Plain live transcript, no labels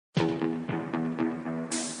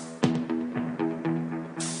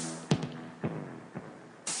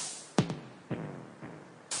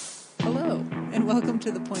and welcome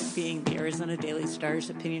to The Point Being, the Arizona Daily Star's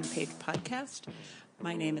opinion page podcast.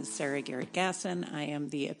 My name is Sarah Garrett Gasson. I am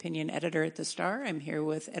the opinion editor at The Star. I'm here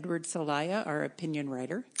with Edward Celaya, our opinion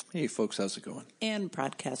writer. Hey, folks, how's it going? And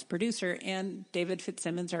broadcast producer, and David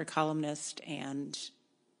Fitzsimmons, our columnist and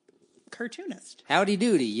cartoonist. Howdy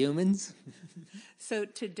doody, humans. So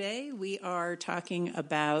today we are talking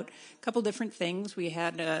about a couple different things. We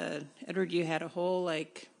had, Edward, you had a whole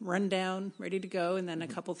rundown ready to go, and then a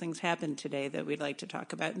couple things happened today that we'd like to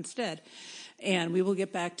talk about instead. And we will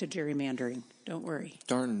get back to gerrymandering. Don't worry.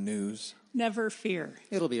 Darn news. Never fear.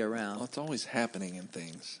 It'll be around. Well, it's always happening in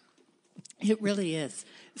things. It really is.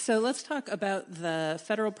 So let's talk about the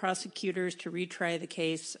federal prosecutors to retry the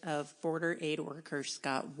case of border aid worker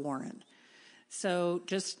Scott Warren. So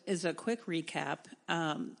just as a quick recap,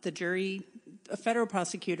 federal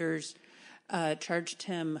prosecutors charged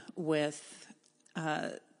him with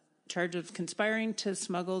charge of conspiring to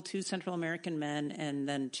smuggle 2 Central American men and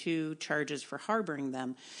then 2 charges for harboring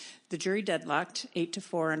them. The jury deadlocked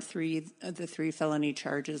 8-4 on 3 of the 3 felony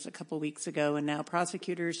charges a couple weeks ago, and now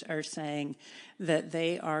prosecutors are saying that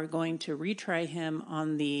they are going to retry him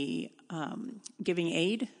on the giving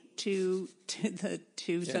aid to the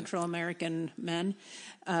 2 Central American men,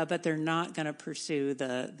 but they're not going to pursue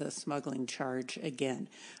the smuggling charge again.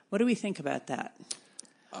 What do we think about that?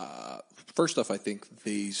 First off, I think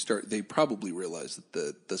they probably realize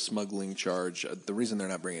that the smuggling charge, the reason they're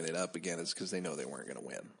not bringing it up again is because they know they weren't going to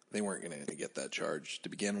win. They weren't going to get that charge to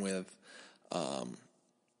begin with.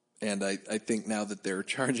 And I think now that they're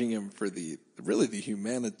charging him for the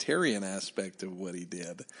humanitarian aspect of what he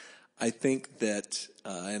did, I think that,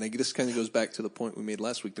 and I guess this kind of goes back to the point we made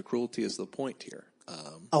last week, the cruelty is the point here.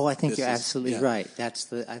 I think you're absolutely right.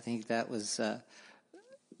 I think that was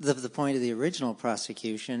the point of the original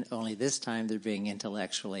prosecution, only this time they're being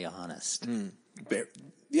intellectually honest.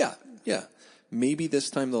 Yeah. Maybe this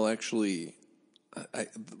time they'll actually...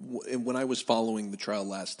 when I was following the trial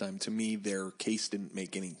last time, to me, their case didn't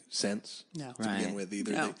make any sense to begin with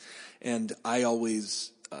either. No. And I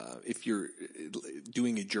always... if you're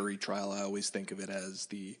doing a jury trial, I always think of it as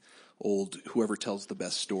the old whoever tells the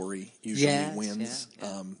best story usually wins.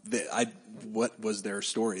 Yeah. What was their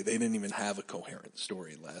story? They didn't even have a coherent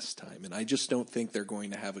story last time, and I just don't think they're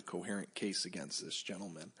going to have a coherent case against this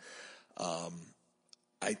gentleman.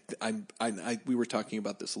 We were talking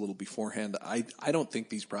about this a little beforehand. I don't think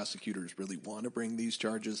these prosecutors really want to bring these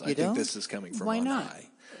charges. I think this is coming from on high.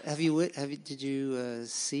 Did you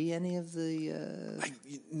see any of the?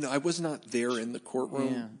 No, I was not there in the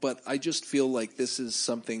courtroom, but I just feel like this is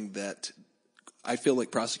something that I feel like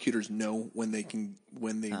prosecutors know when they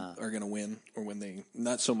are going to win, or when they,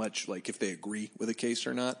 not so much like if they agree with a case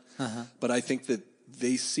or not, but I think that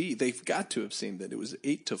they've got to have seen that it was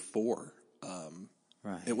 8-4.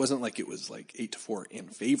 Right. It wasn't like it was like 8-4 in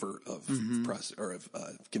favor of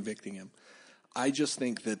convicting him. I just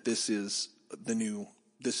think that this is the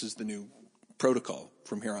new protocol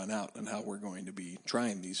from here on out, and how we're going to be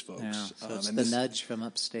trying these folks. Yeah, so it's the nudge from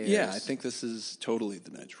upstairs. Yeah, I think this is totally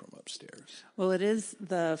the nudge from upstairs. Well, it is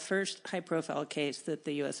the first high-profile case that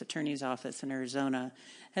the U.S. Attorney's Office in Arizona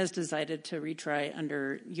has decided to retry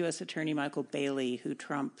under U.S. Attorney Michael Bailey, who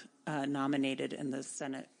Trump nominated and the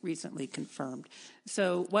Senate recently confirmed.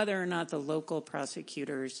 So whether or not the local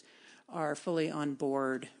prosecutors are fully on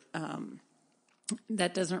board,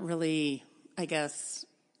 that doesn't really, I guess,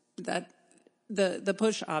 that the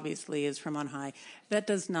push obviously is from on high. That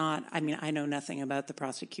does not, I mean, I know nothing about the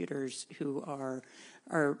prosecutors who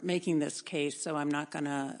are making this case, so I'm not going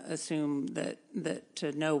to assume that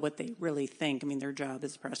to know what they really think. I mean, their job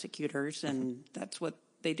is prosecutors, and that's what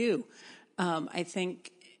they do. I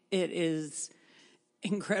think it is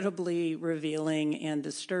incredibly revealing and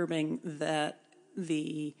disturbing that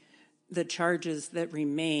the charges that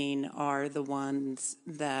remain are the ones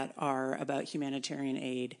that are about humanitarian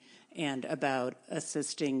aid and about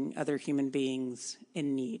assisting other human beings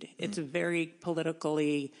in need. It's very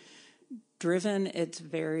politically driven. It's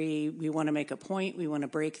we want to make a point. We want to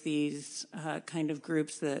break these kind of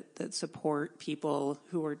groups that support people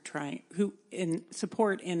who are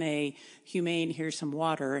support in a humane, here's some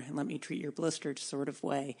water, and let me treat your blister sort of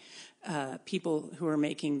way, people who are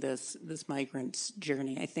making this migrant's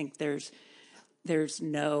journey. I think there's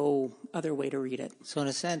no other way to read it. So in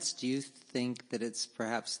a sense, do you think that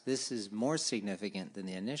this is more significant than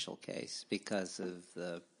the initial case because of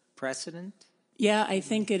the precedent? Yeah, I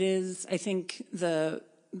think it is. I think the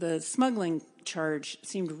smuggling charge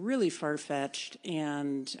seemed really far-fetched,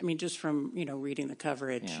 and I mean, just from reading the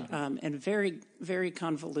coverage, and very, very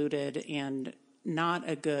convoluted, and not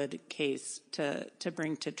a good case to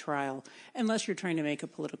bring to trial unless you're trying to make a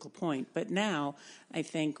political point. But now I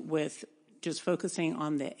think with just focusing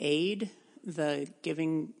on the aid, the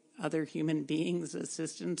giving other human beings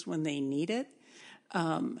assistance when they need it,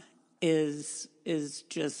 is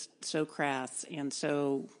just so crass and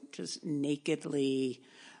so just nakedly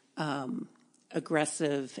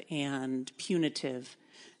aggressive and punitive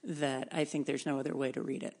that I think there's no other way to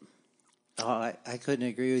read it. Oh, I couldn't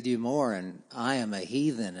agree with you more, and I am a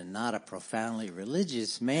heathen and not a profoundly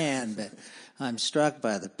religious man, but I'm struck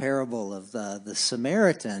by the parable of the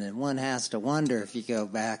Samaritan, and one has to wonder, if you go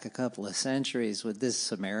back a couple of centuries, would this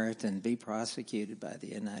Samaritan be prosecuted by the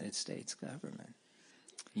United States government?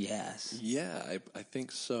 Yes. Yeah, I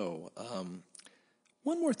think so.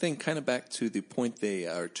 One more thing, kind of back to the point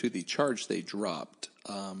to the charge they dropped.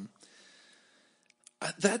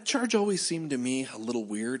 That charge always seemed to me a little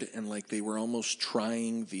weird, and like they were almost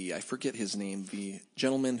trying I forget his name, the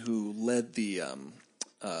gentleman who led the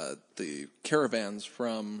caravans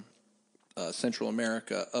from Central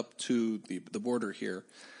America up to the border here.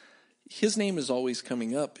 His name is always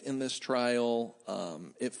coming up in this trial.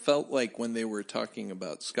 It felt like when they were talking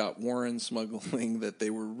about Scott Warren smuggling that they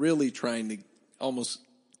were really trying to almost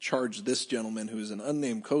charge this gentleman, who is an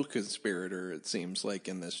unnamed co-conspirator, it seems like,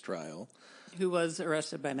 in this trial. Who was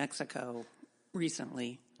arrested by Mexico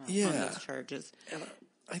recently on those charges. And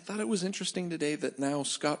I thought it was interesting today that now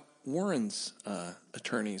Scott Warren's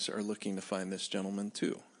attorneys are looking to find this gentleman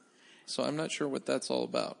too. So I'm not sure what that's all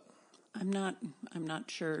about. I'm not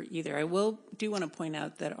sure either. I do want to point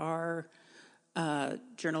out that our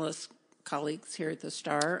journalist colleagues here at the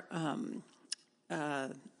Star,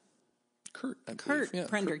 Kurt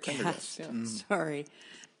Prendergast, sorry.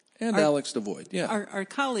 And Alex DeVoyd, yeah. Our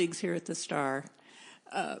colleagues here at the Star,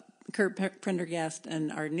 Kurt Prendergast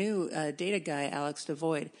and our new data guy, Alex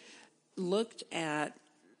DeVoyd, looked at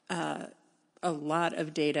a lot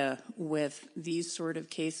of data with these sort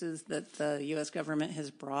of cases that the U.S. government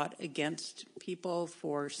has brought against people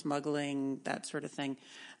for smuggling, that sort of thing.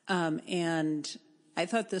 And I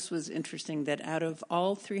thought this was interesting that out of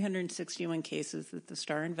all 361 cases that the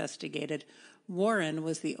Star investigated, Warren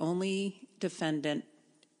was the only defendant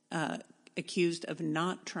accused of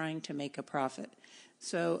not trying to make a profit.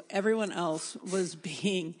 So everyone else was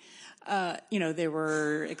being, they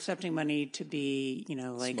were accepting money to be,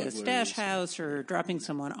 like smugglers, a stash house or dropping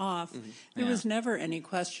someone off. Mm-hmm. There was never any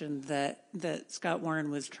question that Scott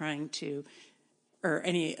Warren was trying to, or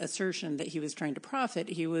any assertion that he was trying to profit.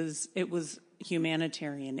 It was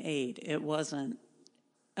humanitarian aid. It wasn't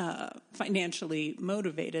financially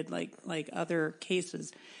motivated like other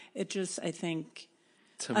cases. It just, I think,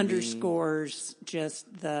 underscores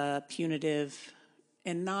just the punitive,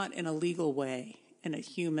 and not in a legal way, in a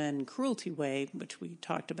human cruelty way, which we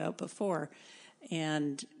talked about before.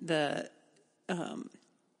 And the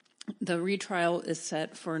retrial is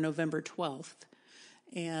set for November 12th.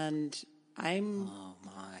 And Oh,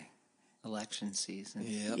 my. Election season.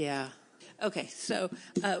 Yep. Yeah. Okay, so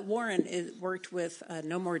Warren worked with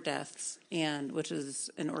No More Deaths, which is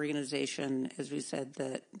an organization, as we said,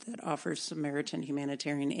 that offers Samaritan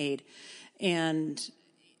humanitarian aid. And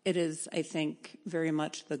it is, I think, very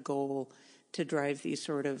much the goal to drive these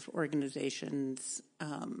sort of organizations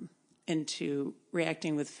into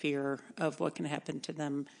reacting with fear of what can happen to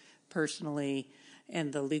them personally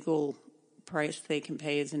and the legal price they can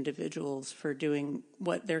pay as individuals for doing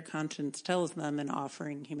what their conscience tells them and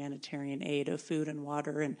offering humanitarian aid of food and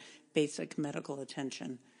water and basic medical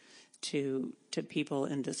attention to people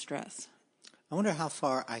in distress. I wonder how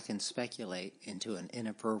far I can speculate into an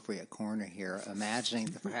inappropriate corner here, imagining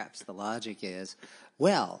that perhaps the logic is,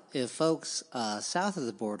 well, if folks south of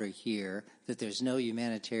the border hear that there's no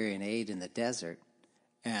humanitarian aid in the desert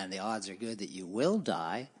and the odds are good that you will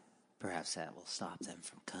die, perhaps that will stop them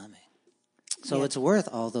from coming. So It's worth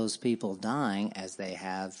all those people dying as they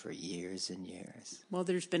have for years and years. Well,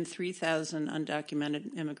 there's been 3,000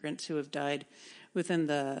 undocumented immigrants who have died within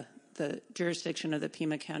the jurisdiction of the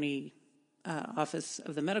Pima County Office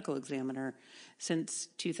of the Medical Examiner since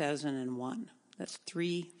 2001. That's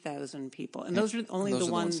 3,000 people. And those are only the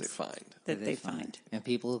ones they find. And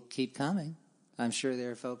people keep coming. I'm sure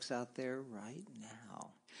there are folks out there right now.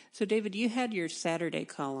 So, David, you had your Saturday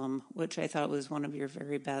column, which I thought was one of your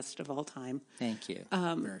very best of all time. Thank you.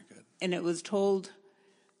 Very good. And it was told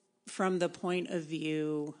from the point of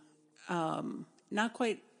view, not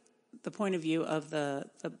quite the point of view of the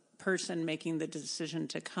person making the decision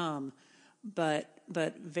to come, but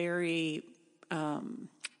very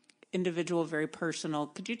individual, very personal.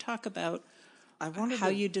 Could you talk about how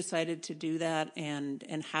you decided to do that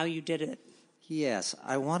and how you did it? Yes,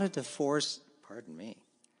 I wanted to force Pardon me.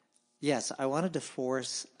 Yes, I wanted to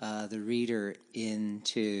force the reader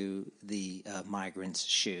into the migrant's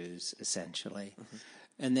shoes, essentially. Mm-hmm.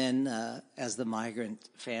 And then as the migrant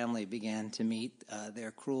family began to meet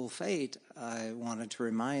their cruel fate, I wanted to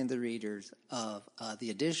remind the readers of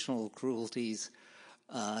the additional cruelties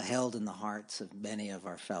held in the hearts of many of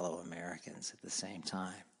our fellow Americans at the same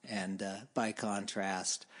time. And by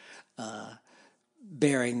contrast,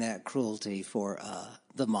 bearing that cruelty for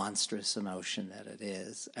the monstrous emotion that it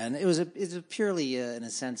is. And it's purely, in a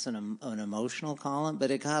sense, an emotional column,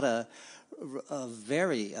 but it got a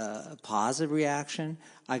very positive reaction.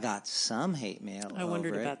 I got some hate mail. I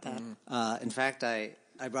wondered about that. In fact, I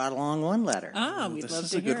brought along one letter. We'd love to hear it. This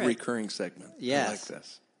is a good recurring segment. Yes. I like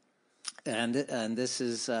this. And this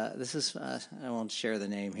is I won't share the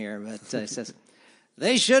name here, but it says,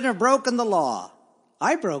 "They shouldn't have broken the law.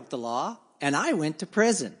 I broke the law, and I went to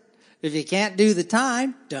prison. If you can't do the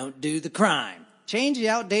time, don't do the crime. Change the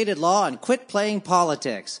outdated law and quit playing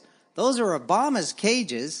politics. Those are Obama's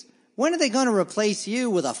cages. When are they going to replace you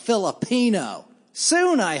with a Filipino?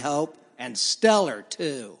 Soon, I hope, and Stellar,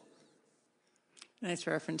 too." Nice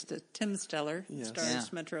reference to Tim Stellar,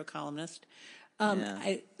 Star's Metro columnist.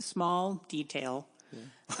 Small detail.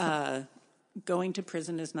 Yeah. Going to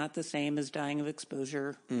prison is not the same as dying of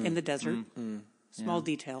exposure in the desert. Small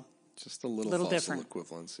detail. Just a little fossil different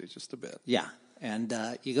equivalency, just a bit. Yeah, and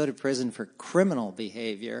you go to prison for criminal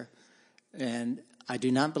behavior, and I do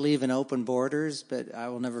not believe in open borders, but I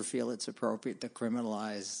will never feel it's appropriate to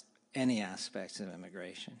criminalize any aspects of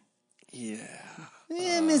immigration. Yeah.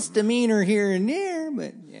 Misdemeanor here and there,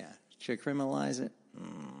 but should I criminalize it?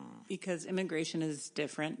 Because immigration is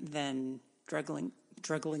different than drugging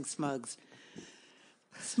smugs.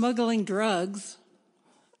 Smuggling drugs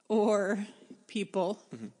or people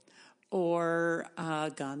or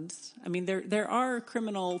guns. I mean, there are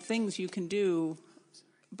criminal things you can do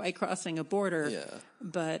by crossing a border,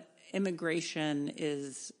 but immigration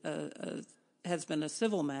is has been a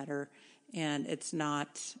civil matter, and it's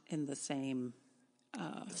not in the same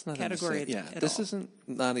category. This isn't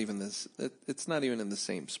not even this. It's not even in the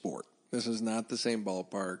same sport. This is not the same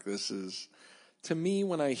ballpark. This is, to me,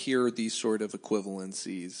 when I hear these sort of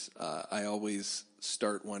equivalencies, I always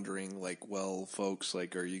start wondering, like, well, folks,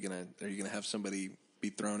 like, are you gonna have somebody be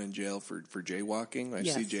thrown in jail for jaywalking? I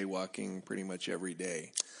see jaywalking pretty much every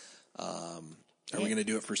day. Are we going to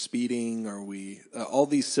do it for speeding? Are we all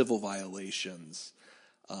these civil violations?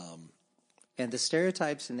 And the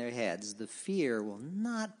stereotypes in their heads, the fear will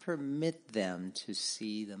not permit them to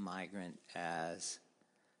see the migrant as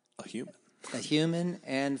a human. A human,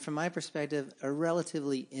 and from my perspective, a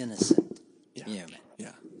relatively innocent human.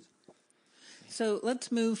 Yeah. So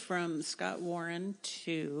let's move from Scott Warren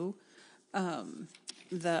to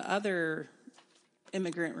the other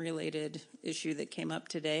immigrant-related issue that came up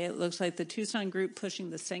today. It looks like the Tucson group pushing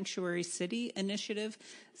the Sanctuary City initiative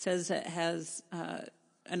says it has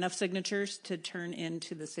enough signatures to turn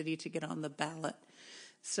into the city to get on the ballot.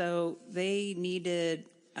 So they needed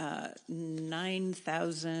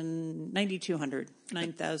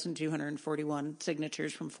 9,241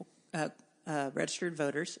 signatures from registered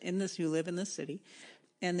voters who live in the city.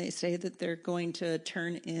 And they say that they're going to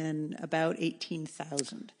turn in about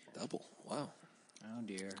 18,000. Double. Wow. Oh,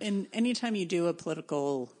 dear. And anytime you do a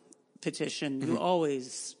political petition, you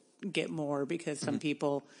always get more because some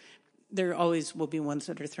people, there always will be ones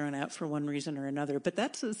that are thrown out for one reason or another. But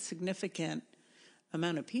that's a significant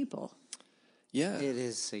amount of people. Yeah. It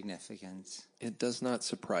is significant. It does not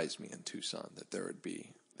surprise me in Tucson that they'd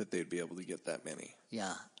be able to get that many.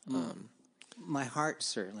 Yeah. My heart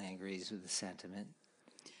certainly agrees with the sentiment,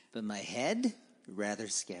 but my head rather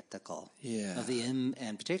skeptical. Yeah. Of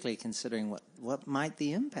and particularly considering what might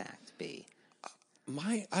the impact be.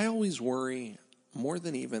 I always worry more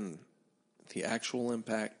than even the actual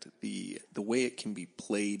impact, the way it can be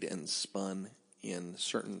played and spun in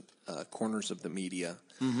certain corners of the media.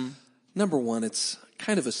 Mm-hmm. Number one, it's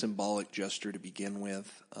kind of a symbolic gesture to begin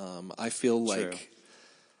with. I feel like,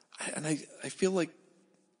 I feel like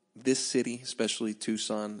this city, especially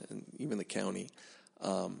Tucson and even the county,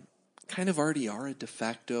 kind of already are a de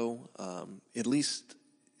facto, at least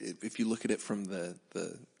if you look at it from the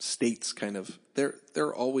state's kind of,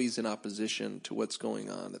 they're always in opposition to what's going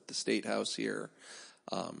on at the State House here.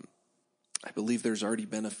 I believe there's already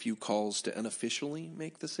been a few calls to unofficially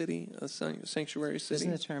make the city a sanctuary city. Isn't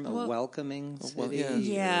the term a welcoming city?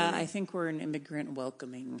 Yeah, I think we're an immigrant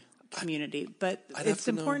welcoming community. But it's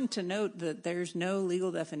important to note that there's no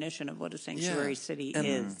legal definition of what a sanctuary city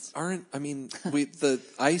is. The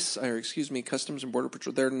ICE, Customs and Border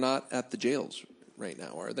Patrol, they're not at the jails right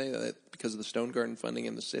now, are they? Because of the Stone Garden funding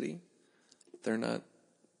in the city? They're not.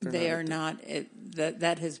 They are not.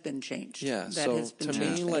 That has been changed. Yeah. That so has been to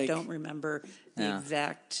changed. me, I don't remember the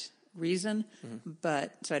exact reason,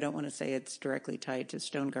 but so I don't want to say it's directly tied to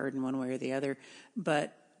Stone Garden one way or the other.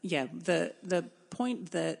 But yeah, the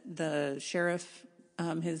point that the sheriff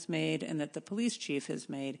has made and that the police chief has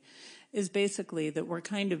made is basically that we're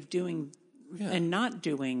kind of doing and not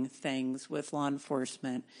doing things with law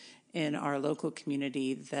enforcement in our local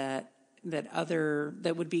community that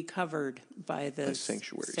would be covered by the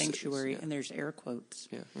sanctuary cities, yeah. And there's air quotes.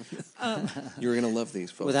 Yeah. You're going to love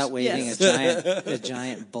these folks. Without waving a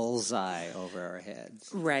giant bullseye over our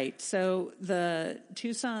heads. Right. So the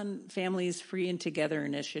Tucson Families Free and Together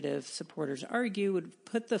initiative supporters argue would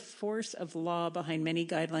put the force of law behind many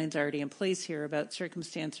guidelines already in place here about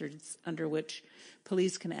circumstances under which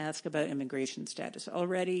police can ask about immigration status.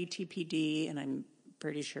 Already TPD, and I'm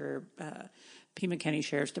pretty sure Pima County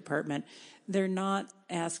Sheriff's Department, they're not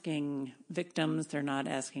asking victims, they're not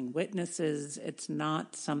asking witnesses. It's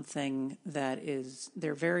not something that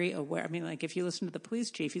they're very aware. I mean, like if you listen to the police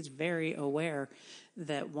chief, he's very aware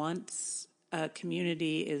that once a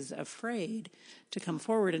community is afraid to come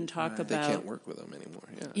forward and talk about... They can't work with them anymore,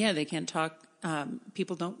 Yeah, they can't talk.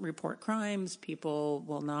 People don't report crimes. People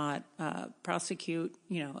will not prosecute,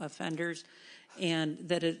 offenders. And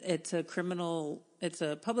that it's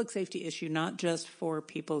a public safety issue, not just for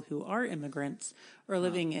people who are immigrants or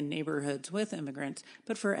living in neighborhoods with immigrants,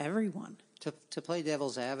 but for everyone. To play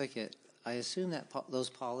devil's advocate, I assume that those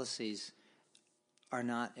policies are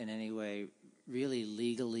not in any way really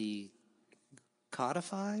legally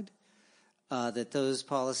codified, that those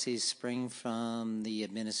policies spring from the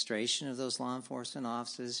administration of those law enforcement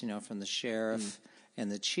offices, from the sheriff and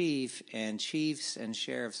the chief, and chiefs and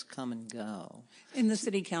sheriffs come and go. And the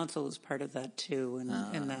city council is part of that too,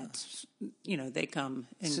 and that's, they come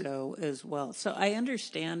and go as well. So I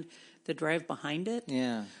understand the drive behind it.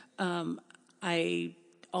 Yeah. I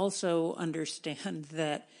also understand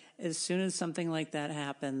that as soon as something like that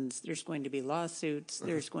happens, there's going to be lawsuits,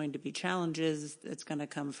 there's going to be challenges, it's going to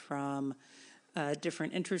come from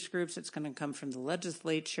different interest groups, it's going to come from the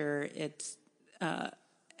legislature, it's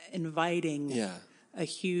inviting a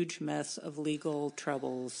huge mess of legal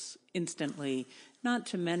troubles instantly, not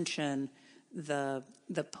to mention the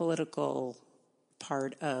political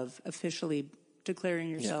part of officially declaring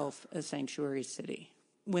yourself a sanctuary city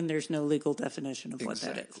when there's no legal definition of what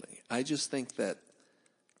that is. I just think that,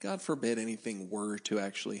 God forbid anything were to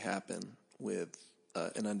actually happen with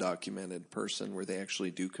an undocumented person where they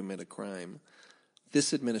actually do commit a crime,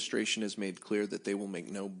 this administration has made clear that they will make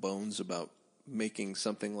no bones about making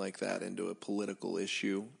something like that into a political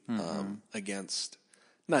issue against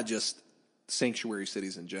not just sanctuary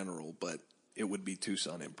cities in general, but it would be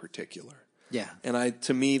Tucson in particular. Yeah. And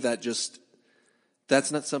to me, that's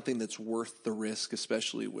not something that's worth the risk,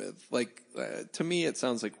 especially with, to me, it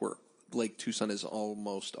sounds like Lake Tucson is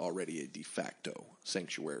almost already a de facto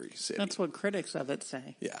sanctuary city. That's what critics of it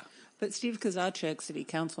say. Yeah. But Steve Kozachik, city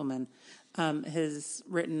councilman, has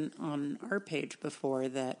written on our page before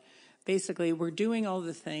that basically we're doing all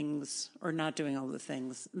the things or not doing all the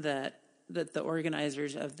things that the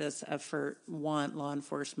organizers of this effort want law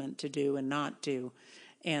enforcement to do and not do,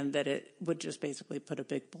 and that it would just basically put a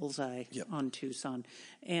big bullseye on Tucson.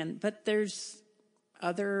 But there's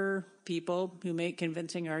other people who make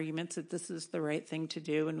convincing arguments that this is the right thing to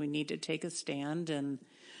do and we need to take a stand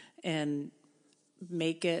and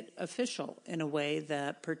make it official in a way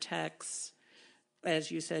that protects, as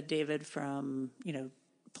you said, David, from,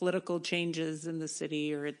 political changes in the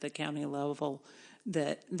city or at the county level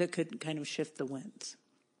that could kind of shift the winds.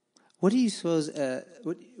 What do you suppose,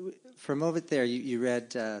 from over there, you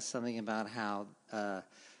read something about how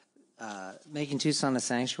making Tucson a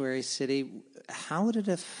sanctuary city, how would it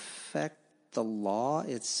affect the law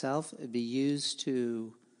itself? It'd be used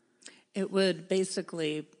to... It would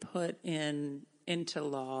basically put into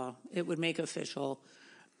law, it would make official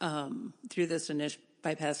through this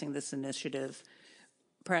by passing this initiative,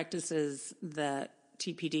 practices that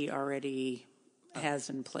TPD already has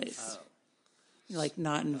in place. Like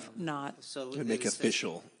not so to make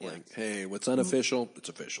official, hey, what's unofficial, it's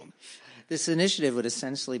official. This initiative would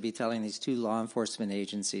essentially be telling these two law enforcement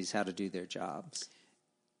agencies how to do their jobs.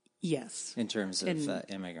 Yes. In terms of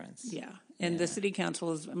immigrants. Yeah. And the city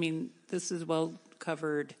council this is well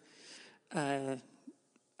covered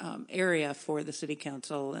area for the city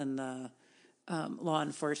council and the law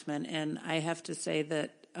enforcement. And I have to say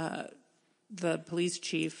that the police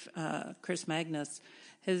chief, Chris Magnus,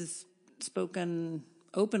 has spoken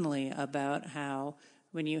openly about how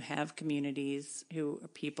when you have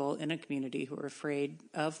people in a community who are afraid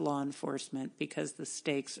of law enforcement because the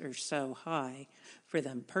stakes are so high for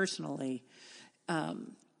them personally,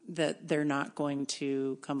 that they're not going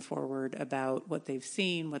to come forward about what they've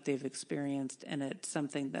seen, what they've experienced, and it's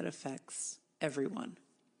something that affects everyone.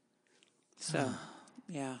 So,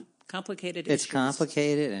 yeah, complicated issues. It's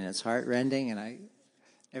complicated and it's heartrending, and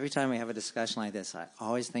every time we have a discussion like this, I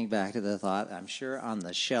always think back to the thought, I'm sure on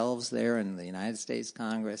the shelves there in the United States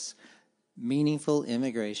Congress, meaningful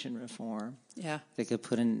immigration reform that could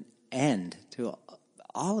put an end to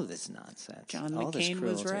all of this nonsense. John McCain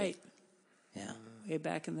was right. Yeah. Way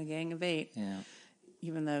back in the Gang of Eight. Yeah.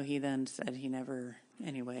 Even though he then said he never,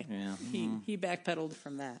 anyway. Yeah. He backpedaled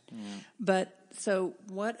from that. Yeah. But, so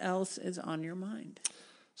what else is on your mind?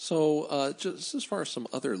 So just as far as some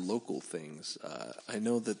other local things, I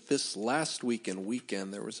know that this last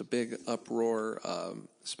weekend there was a big uproar,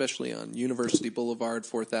 especially on University Boulevard,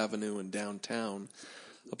 4th Avenue, and downtown,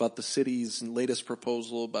 about the city's latest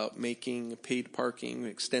proposal about making paid parking,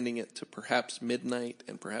 extending it to perhaps midnight,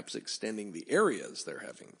 and perhaps extending the areas they're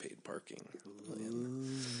having paid parking.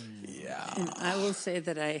 Yeah. And I will say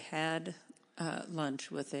that I had lunch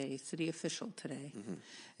with a city official today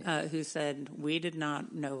who said, we did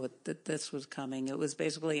not know that this was coming. It was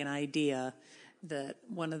basically an idea that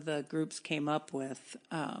one of the groups came up with,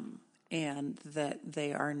 and that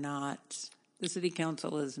the city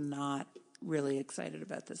council is not really excited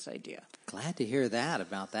about this idea. Glad to hear that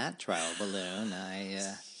about that trial balloon.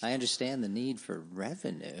 I understand the need for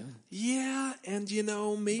revenue. Yeah, and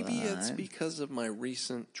maybe it's because of my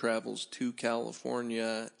recent travels to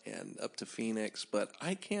California and up to Phoenix, but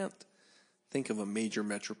I can't think of a major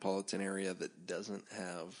metropolitan area that doesn't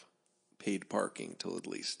have paid parking till at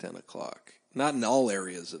least 10 o'clock. Not in all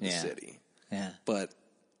areas of the city, but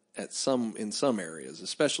in some areas,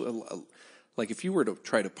 especially. Like if you were to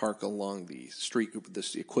try to park along the street,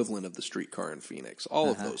 the equivalent of the streetcar in Phoenix, all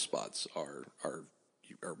of those spots are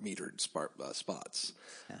metered spots.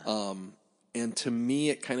 Yeah. And to me,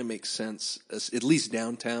 it kind of makes sense, at least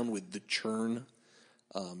downtown with the churn,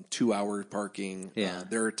 2-hour parking. Yeah.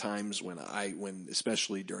 There are times when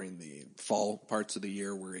especially during the fall parts of the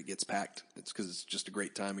year where it gets packed. It's because it's just a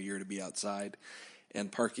great time of year to be outside,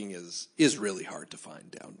 and parking is really hard to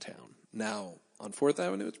find downtown. Now, on 4th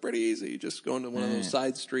Avenue, it's pretty easy. You just go into one of those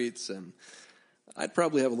side streets, and I'd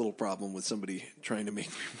probably have a little problem with somebody trying to make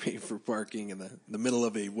me pay for parking in the middle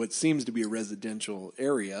of what seems to be a residential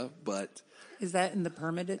area. But is that in the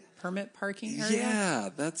permit parking area? Yeah,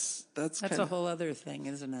 that's a whole other thing,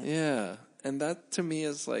 isn't it? Yeah, and that to me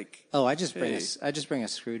is like, I just bring a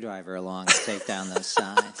screwdriver along to take down those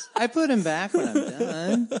signs. I put them back when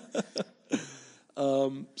I'm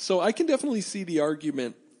done. So I can definitely see the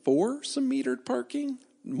argument for some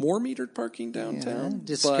more metered parking downtown. Yeah,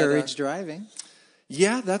 discourage driving.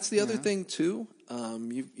 Yeah, that's the other thing too.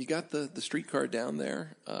 You got the streetcar down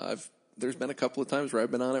there. There's been a couple of times where I've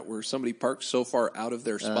been on it where somebody parks so far out of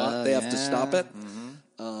their spot they have to stop it.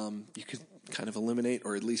 Mm-hmm. You could kind of eliminate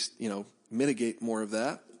or at least mitigate more of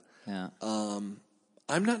that. Yeah.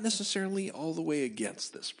 I'm not necessarily all the way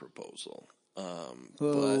against this proposal. But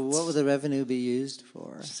what would the revenue be used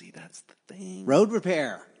for? See, that's the thing. Road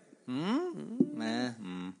repair.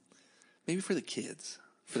 Maybe for the kids.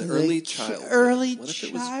 For the early childhood. Early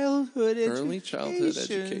childhood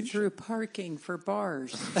education. Through parking for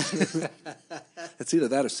bars. It's either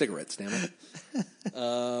that or cigarettes, damn it.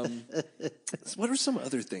 What are some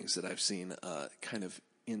other things that I've seen kind of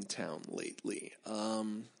in town lately? I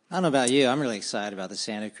don't know about you. I'm really excited about the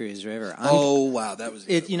Santa Cruz River. Wow. That was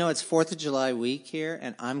it. It's 4th of July week here,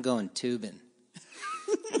 and I'm going tubing.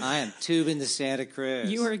 I am tubing to Santa Cruz.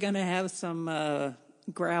 You are going to have some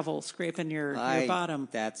gravel scraping your bottom.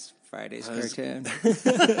 That's Friday's cartoon.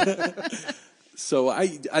 So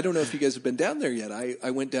I don't know if you guys have been down there yet.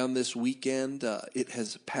 I went down this weekend. It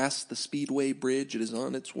has passed the Speedway Bridge. It is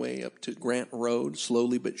on its way up to Grant Road,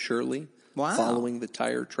 slowly but surely. Wow. Following the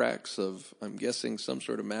tire tracks of, I'm guessing, some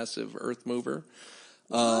sort of massive earth mover.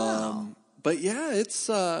 Wow. But yeah, it's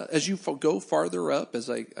as you go farther up,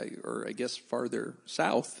 I guess farther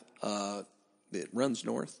south, it runs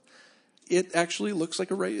north. It actually looks like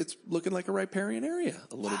it's looking like a riparian area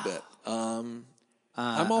a little bit. I'm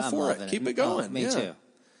all for it. Keep it going. Me too.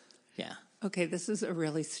 Yeah. Okay, this is a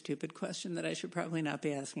really stupid question that I should probably not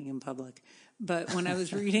be asking in public. But when I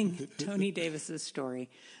was reading Tony Davis's story,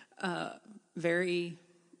 very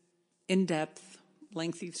in-depth,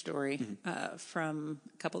 lengthy story from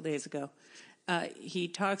a couple days ago, he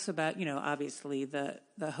talks about, obviously the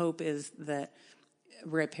hope is that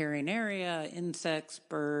riparian area, insects,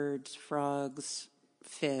 birds, frogs,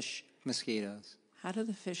 fish. Mosquitoes. How do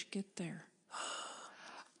the fish get there?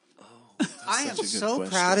 I am such a good so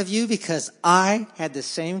question. proud of you because I had the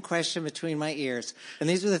same question between my ears, and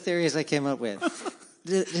these were the theories I came up with.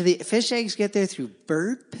 Do the fish eggs get there through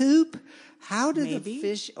bird poop? How do the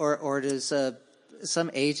fish, or does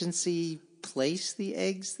some agency place the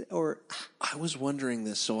eggs? Or I was wondering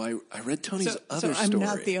this, so I read Tony's other I'm story.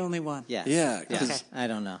 not the only one. yeah, Yeah, Okay. 'cause- I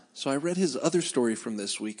don't know. So I read his other story from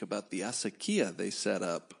this week about the acequia they set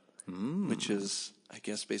up, which is, I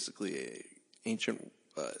guess, basically a ancient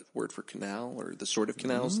word for canal, or the sort of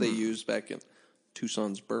canals they used back in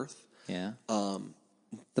Tucson's birth. Yeah, But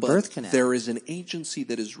the birth canal. there is an agency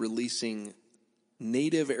that is releasing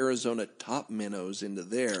native Arizona top minnows into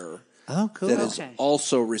there. Oh, cool. That is Okay.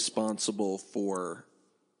 also responsible for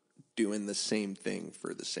doing the same thing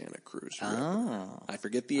for the Santa Cruz River. Oh. I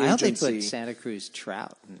forget the I don't agency. think put Santa Cruz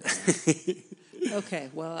trout in there. Okay,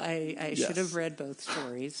 well, I should have read both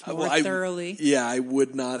stories more Well, thoroughly. Yeah, I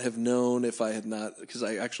would not have known if I had not, because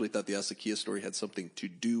I actually thought the acequia story had something to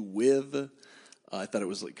do with. I thought it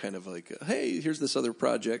was like kind of like, hey, here's this other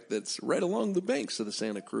project that's right along the banks of the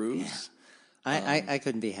Santa Cruz. I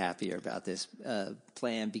couldn't be happier about this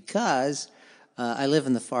plan because I live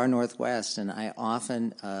in the far northwest, and I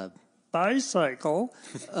often bicycle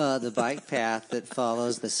the bike path that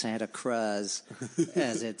follows the Santa Cruz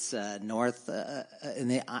as it's north in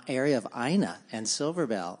the area of Ina and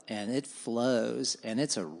Silverbell, and it flows, and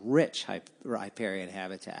it's a rich riparian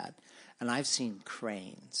habitat. And I've seen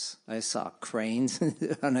cranes. I saw cranes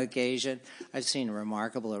on occasion. I've seen a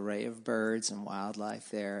remarkable array of birds and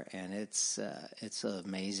wildlife there, and it's an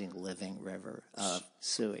amazing living river of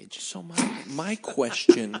sewage. So my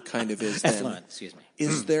question kind of is then, Effluent, excuse me.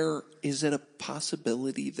 is it a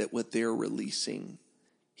possibility that what they're releasing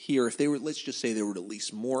here, if they were, let's just say they were to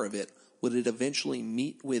release more of it, would it eventually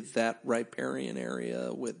meet with that riparian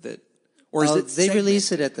area with it? Or is it They segmented?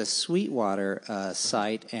 release it at the Sweetwater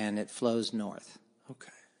site, and it flows north. Okay.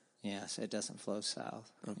 Yes, it doesn't flow south.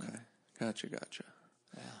 Okay. Gotcha.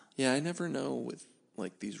 Yeah, I never know with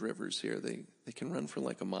like these rivers here. They can run for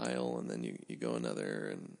like a mile, and then you go another,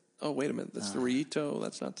 and oh, wait a minute, that's the Rito.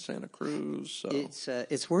 That's not the Santa Cruz. So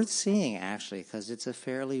It's worth seeing, actually, because it's a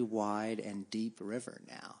fairly wide and deep river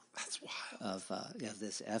now. that's wild. Of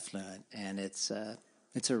this effluent, and it's a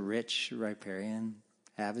rich riparian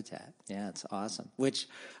habitat. Yeah, it's awesome. Which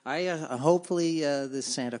I hopefully the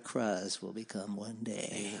Santa Cruz will become one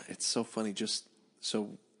day. Yeah, it's so funny. Just so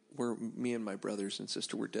me and my brothers and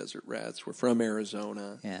sister were desert rats. We're from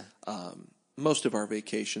Arizona. Yeah. Most of our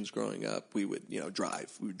vacations growing up, we would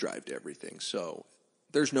drive. We would drive to everything. So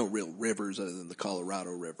there's no real rivers other than the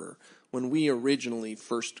Colorado River. When we originally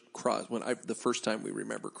first crossed, the first time we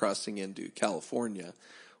remember crossing into California,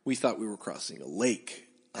 we thought we were crossing a lake.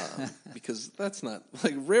 Because that's not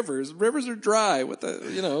like rivers. Rivers are dry. What the,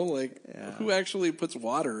 who actually puts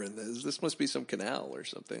water in this? This must be some canal or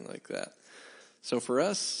something like that. So for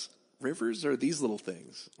us, rivers are these little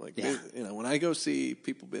things. Like, when I go see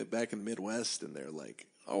people back in the Midwest and they're like,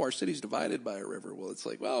 oh, our city's divided by a river. Well, it's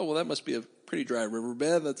like, well, that must be a pretty dry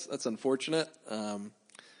riverbed. That's unfortunate. And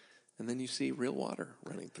then you see real water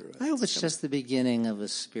running through it. I hope it's just the beginning of a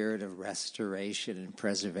spirit of restoration and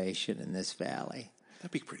preservation in this valley. That'd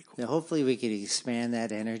be pretty cool. Now, hopefully we could expand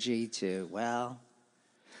that energy to,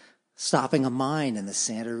 stopping a mine in the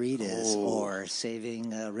Santa Ritas, or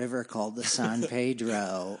saving a river called the San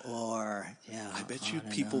Pedro, or, I bet you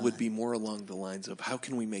people would be more along the lines of, how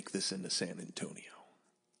can we make this into San Antonio?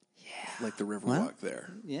 Yeah. Like the Riverwalk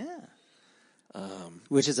there. Yeah.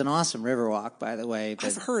 Which is an awesome Riverwalk, by the way. But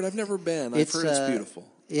I've heard. I've never been. I've heard it's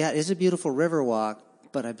beautiful. Yeah, it is a beautiful Riverwalk.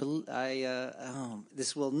 But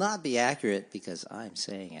this will not be accurate because I'm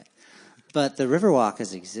saying it. But the Riverwalk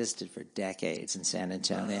has existed for decades in San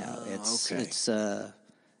Antonio.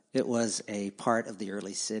 It was a part of the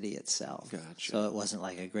early city itself. Gotcha. So it wasn't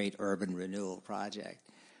like a great urban renewal project.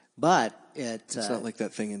 But it's not like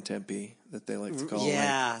that thing in Tempe that they like to call.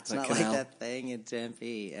 Yeah, it's that not canal. like that thing in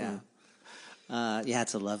Tempe. Yeah,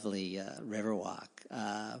 it's a lovely Riverwalk.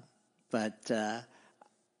 But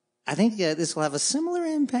I think this will have a similar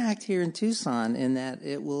impact here in Tucson in that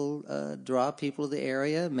it will draw people to the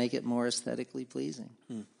area, make it more aesthetically pleasing.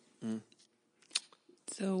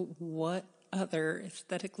 So what other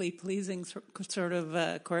aesthetically pleasing sort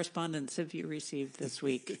of correspondence have you received this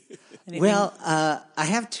week? Anything? Well, I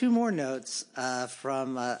have two more notes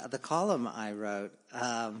from the column I wrote,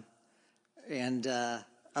 and I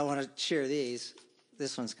want to share these.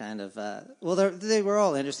 This one's kind of, they were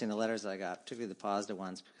all interesting, the letters I got, particularly the positive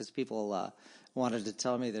ones, because people wanted to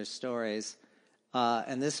tell me their stories.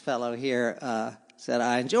 And this fellow here said,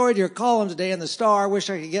 I enjoyed your column today in the Star.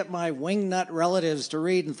 Wish I could get my wingnut relatives to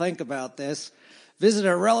read and think about this. Visited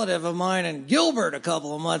a relative of mine in Gilbert a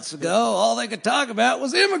couple of months ago. All they could talk about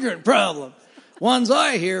was immigrant problem. Ones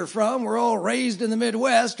I hear from were all raised in the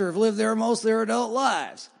Midwest or have lived there most of their adult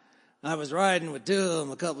lives. I was riding with two of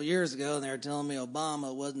them a couple of years ago, and they were telling me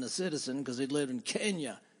Obama wasn't a citizen because he'd lived in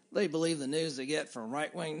Kenya. They believe the news they get from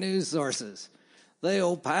right-wing news sources. They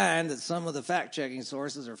opine that some of the fact-checking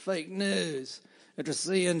sources are fake news. After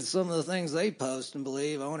seeing some of the things they post and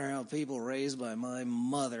believe, I wonder how people raised by my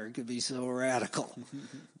mother could be so radical.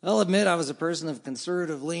 I'll admit I was a person of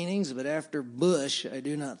conservative leanings, but after Bush, I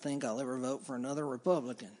do not think I'll ever vote for another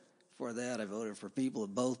Republican. Before that, I voted for people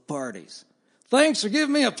of both parties. Thanks for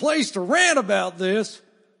giving me a place to rant about this.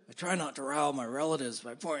 I try not to rile my relatives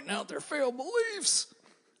by pointing out their failed beliefs.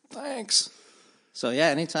 Thanks. So, yeah,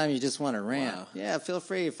 anytime you just want to rant, yeah, feel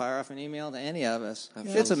free to fire off an email to any of us.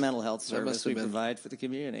 It's a mental health service we provide for the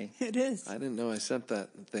community. It is. I didn't know I sent that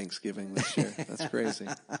Thanksgiving this year. That's crazy.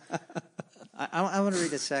 I want to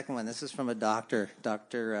read a second one. This is from a doctor,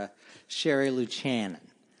 Dr. Sherry Luchanan.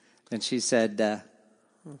 And she said...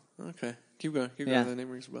 okay. Keep going. That name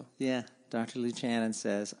rings a bell. Yeah. Dr. Luchanan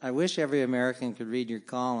says, I wish every American could read your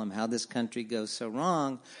column, How This Country Goes So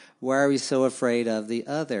Wrong. Why are we so afraid of the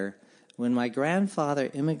other? When my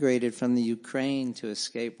grandfather immigrated from the Ukraine to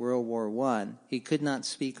escape World War I, he could not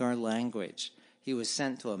speak our language. He was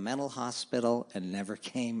sent to a mental hospital and never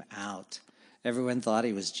came out. Everyone thought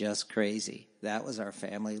he was just crazy. That was our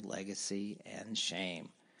family legacy and shame.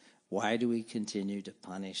 Why do we continue to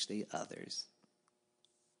punish the others?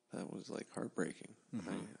 That was like heartbreaking.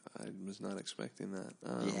 Mm-hmm. I was not expecting that.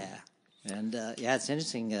 Yeah. And, it's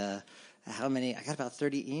interesting how many, I got about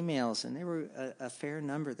 30 emails, and there were a fair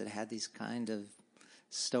number that had these kind of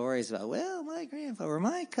stories about, well, my grandfather or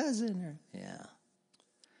my cousin. Or, yeah.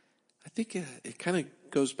 I think it kind of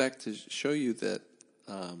goes back to show you that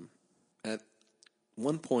at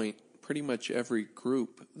one point, pretty much every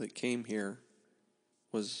group that came here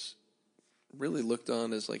was really looked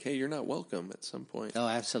on as like, hey, you're not welcome at some point. Oh,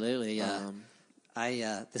 absolutely.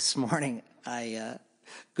 This morning, I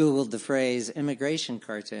Googled the phrase immigration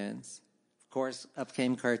cartoons. Of course, up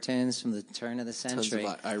came cartoons from the turn of the century.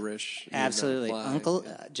 Tons of Irish. Absolutely.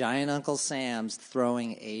 Giant Uncle Sam's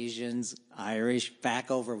throwing Asians, Irish,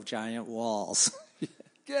 back over giant walls.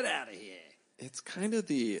 Get out of here. It's kind of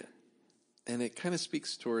and it kind of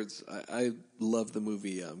speaks towards, I love the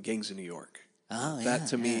movie Gangs of New York. Oh, yeah. That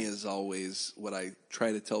to me is always what I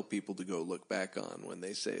try to tell people to go look back on when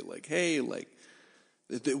they say, like, hey, like,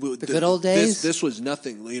 the good old days? This was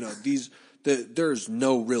nothing, there's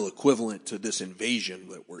no real equivalent to this invasion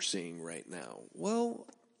that we're seeing right now. Well,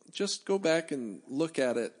 just go back and look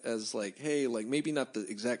at it as like, hey, like maybe not the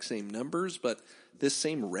exact same numbers, but this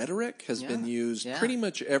same rhetoric has been used pretty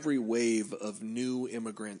much every wave of new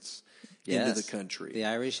immigrants into the country. The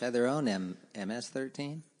Irish had their own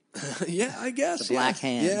MS-13. Yeah, I guess. The black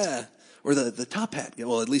hand. Yeah. Or the top hat.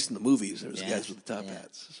 Well, at least in the movies, there was guys with the top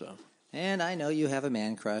hats. So. And I know you have a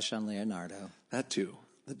man crush on Leonardo. That too.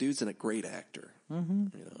 The dude's a great actor. Mm-hmm.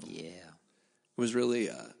 Yeah. It was really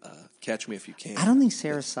Catch Me If You Can. I don't think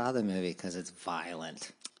Sarah saw the movie because it's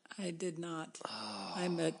violent. I did not.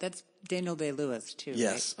 Oh. That's Daniel Day-Lewis, too,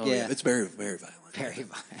 yes. right? Oh, yeah. It's very, very violent. Very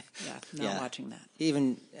violent. Yeah, not watching that.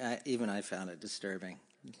 Even I found it disturbing.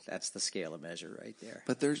 That's the scale of measure right there.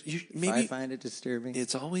 But there's maybe I find it disturbing.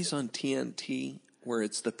 It's always on TNT where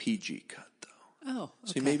it's the PG cut, though. Oh, okay.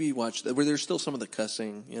 So you maybe watch that where there's still some of the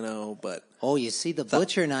cussing, but you see the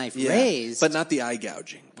butcher knife raised, but not the eye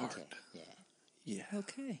gouging part. Okay. Yeah.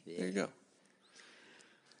 Okay. There you go.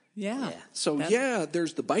 Yeah. So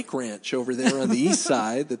there's the bike ranch over there on the east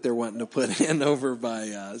side that they're wanting to put in over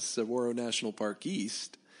by Saguaro National Park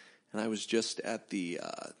East, and I was just at the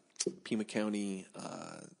Pima County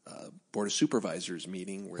Board of Supervisors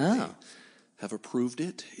meeting where they have approved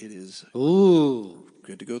it. It is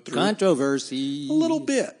good to go through. Controversy. A little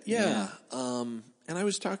bit, yeah. And I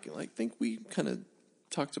was talking, I think we kind of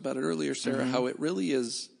talked about it earlier, Sarah, how it really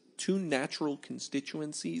is two natural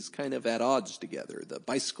constituencies kind of at odds together, the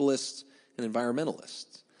bicyclists and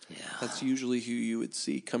environmentalists. Yeah. That's usually who you would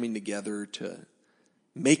see coming together to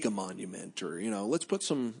make a monument or, let's put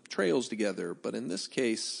some trails together. But in this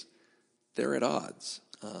case, they're at odds.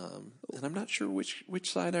 And I'm not sure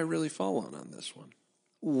which side I really fall on this one.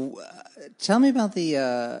 Tell me about is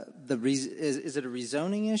it a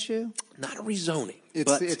rezoning issue? Not a rezoning.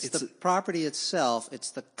 It's the property itself.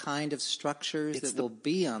 It's the kind of structures that will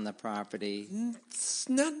be on the property. It's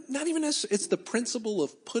not even it's the principle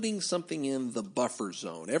of putting something in the buffer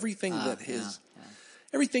zone. Everything that is.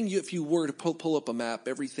 everything if you were to pull up a map,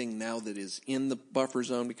 everything now that is in the buffer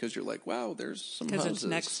zone, because you're like, wow, there's some houses. Because it's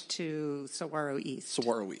next to Saguaro East.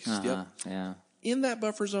 Yep. Yeah. In that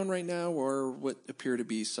buffer zone right now are what appear to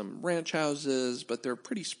be some ranch houses, but they're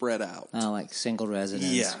pretty spread out. Oh, like single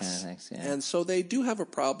residence Yes. kind of things. Yeah. And so they do have a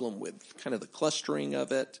problem with kind of the clustering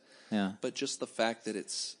of it. Yeah. But just the fact that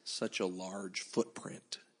it's such a large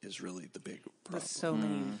footprint is really the big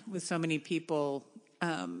problem. With so many people,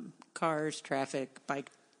 cars, traffic,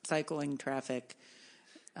 cycling traffic.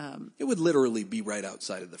 It would literally be right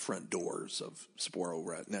outside of the front doors of Saguaro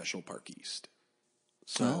National Park East.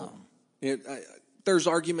 So there's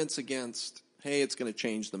arguments against, hey, it's going to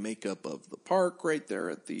change the makeup of the park right there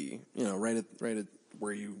at the, right at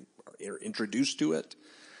where you are introduced to it.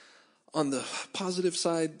 On the positive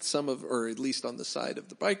side, or at least on the side of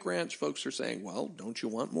the bike ranch, folks are saying, well, don't you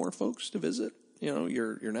want more folks to visit?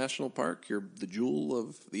 Your national park, you're the jewel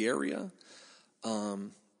of the area.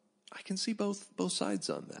 I can see both sides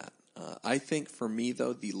on that. I think for me,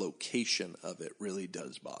 though, the location of it really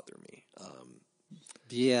does bother me.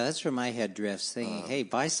 Yeah, that's where my head drifts, thinking, hey,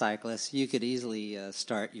 bicyclists, you could easily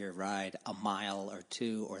start your ride a mile or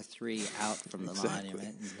 2 or 3 out from the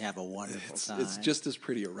monument and have a wonderful time. It's just as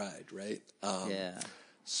pretty a ride, right? Yeah.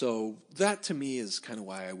 So that, to me, is kind of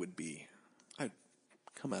why I'd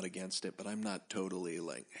come out against it, but I'm not totally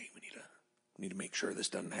like, hey, we need to make sure this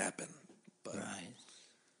doesn't happen. But, right.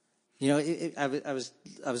 I was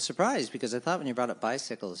surprised because I thought when you brought up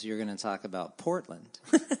bicycles, you were going to talk about Portland.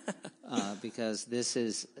 Because this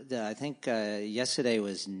is, I think yesterday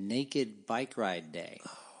was Naked Bike Ride Day.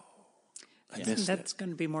 I missed That's going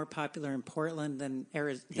to be more popular in Portland than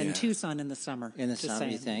Tucson in the summer. In the summer,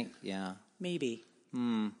 you think? Yeah. Maybe.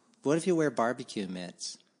 What if you wear barbecue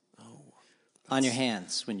mitts? On your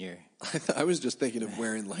hands when you're... I was just thinking of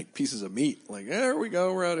wearing like pieces of meat. Like, there we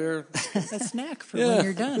go, we're out here. A snack for when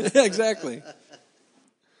you're done. Yeah, exactly.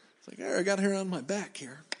 It's like, I got hair on my back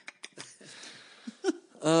here.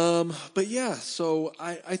 But yeah, so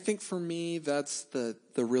I think for me that's the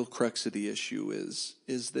real crux of the issue is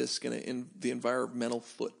this going to, in the environmental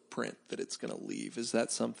footprint that it's going to leave, is that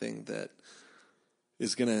something that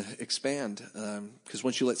is going to expand? Because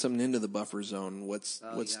once you let something into the buffer zone, what's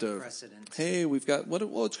to precedent. Hey, we've got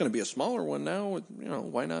well, it's going to be a smaller one now.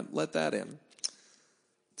 Why not let that in?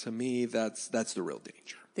 To me, that's the real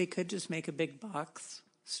danger. They could just make a big box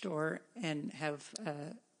store and have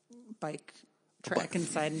a bike track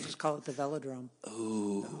inside and just call it the velodrome.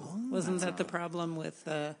 Oh, wasn't that the problem with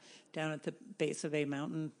down at the base of a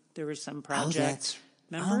mountain? There was some project.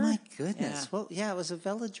 Remember? Oh my goodness! Yeah. Well, yeah, it was a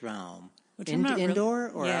velodrome. Which I'm not indoor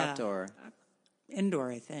or yeah, outdoor? Indoor,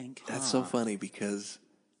 I think. that's so funny because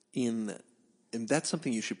and that's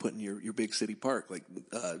something you should put in your big city park, like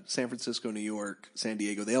San Francisco, New York, San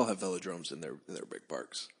Diego. They all have velodromes in their big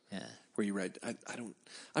parks. Yeah. Where you ride.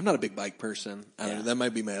 I'm not a big bike person. That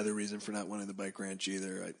might be my other reason for not wanting the bike ranch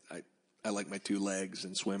either. I like my 2 legs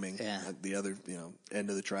and swimming. Yeah. The other, end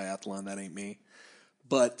of the triathlon, that ain't me.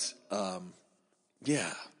 But,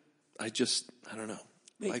 yeah, I don't know.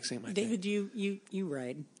 Bikes ain't my thing. David, you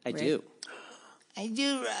ride. I right? do. I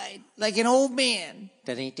do ride like an old man.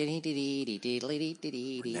 We're natural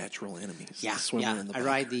enemies. Yeah, Swimmer in the I bike.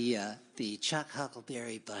 ride the Chuck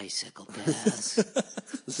Huckleberry bicycle path.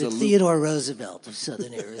 The Theodore Roosevelt of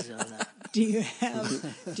Southern Arizona. Do you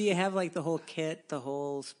have like the whole kit, the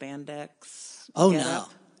whole spandex? Oh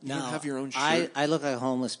getup? no. You have your own shirt. I look like a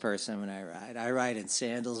homeless person when I ride. I ride in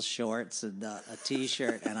sandals, shorts, and a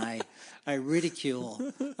T-shirt, and I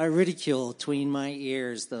ridicule between my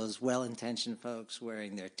ears those well-intentioned folks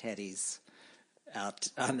wearing their teddies out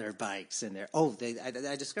on their bikes and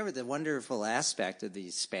I discovered the wonderful aspect of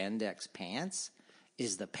these spandex pants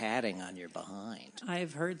is the padding on your behind.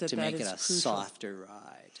 I've heard that to that make is it a crucial. softer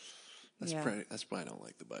ride. That's why I don't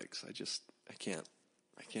like the bikes. I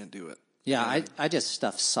can't do it. Yeah, I just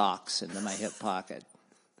stuff socks into my hip pocket.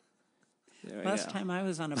 Last time I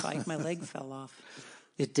was on a bike, my leg fell off.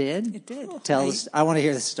 It did? It did. Tell us. I want to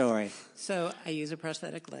hear the story. So I use a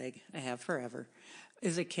prosthetic leg. I have forever.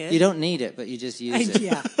 As a kid, You don't need it, but you just use it.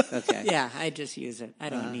 Yeah. Okay. Yeah, I just use it. I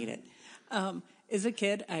don't need it. As a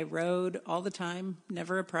kid, I rode all the time,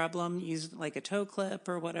 never a problem, used like a toe clip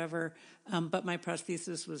or whatever. But my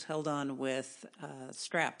prosthesis was held on with a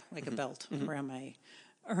strap, like a belt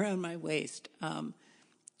around my waist. A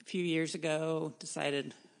few years ago,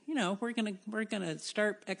 decided, we're gonna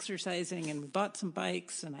start exercising, and we bought some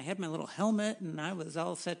bikes, and I had my little helmet, and I was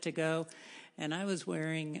all set to go. And I was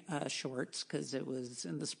wearing shorts because it was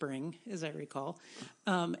in the spring, as I recall.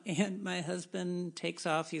 And my husband takes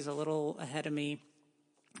off. He's a little ahead of me.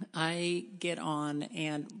 I get on,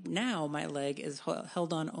 and now my leg is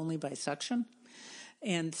held on only by suction.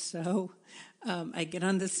 And so I get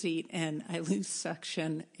on the seat, and I lose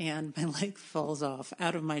suction, and my leg falls off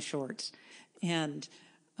out of my shorts. And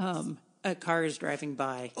a car is driving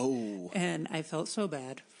by. Oh. And I felt so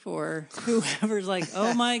bad for whoever's like,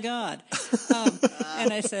 oh, my God.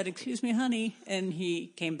 And I said, excuse me, honey. And he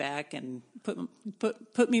came back and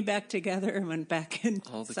put me back together and went back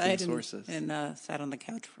inside and sat on the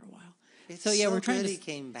couch for a while. It's so we're trying good to. He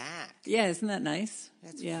came back. Yeah, isn't that nice?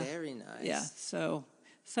 That's very nice. Yeah, so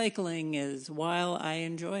cycling is, while I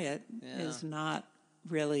enjoy it, is not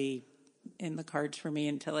really in the cards for me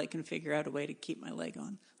until I can figure out a way to keep my leg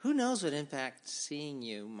on. Who knows what impact seeing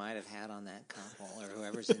you might have had on that couple or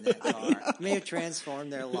whoever's in that car. It may have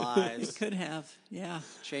transformed their lives. It could have, yeah.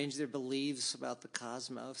 Changed their beliefs about the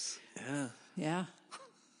cosmos. Yeah. Yeah.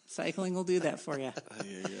 Cycling will do that for you.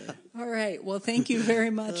 Yeah. All right. Well, thank you very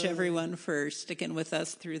much, everyone, for sticking with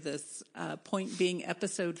us through this point being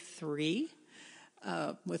episode 3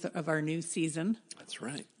 of our new season. That's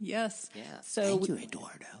right. Yes. Yeah. So thank you,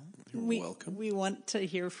 Eduardo. You're welcome. We want to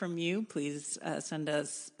hear from you. Please send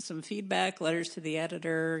us some feedback, letters to the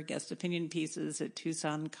editor, guest opinion pieces at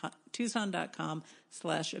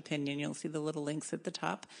Tucson.com/opinion. You'll see the little links at the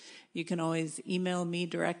top. You can always email me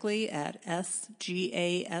directly at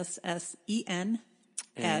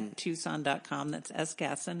sgassen@Tucson.com. That's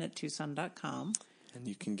sgassen@Tucson.com. And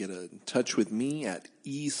you can get in touch with me at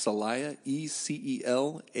ecelaya,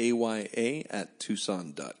 ECELAYA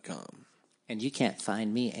 @Tucson.com. And you can't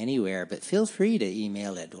find me anywhere, but feel free to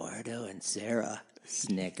email Eduardo and Sarah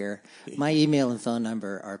Snicker. My email and phone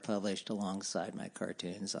number are published alongside my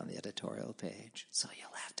cartoons on the editorial page, so you'll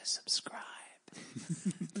have to subscribe.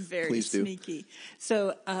 Very Please do. sneaky.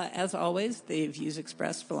 So, as always, the views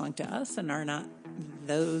expressed belong to us and are not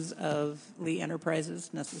those of Lee Enterprises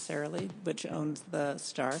necessarily, which owns the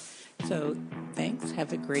Star. So, thanks.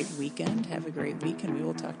 Have a great weekend. Have a great week, and we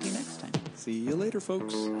will talk to you next time. See you later,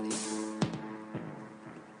 folks.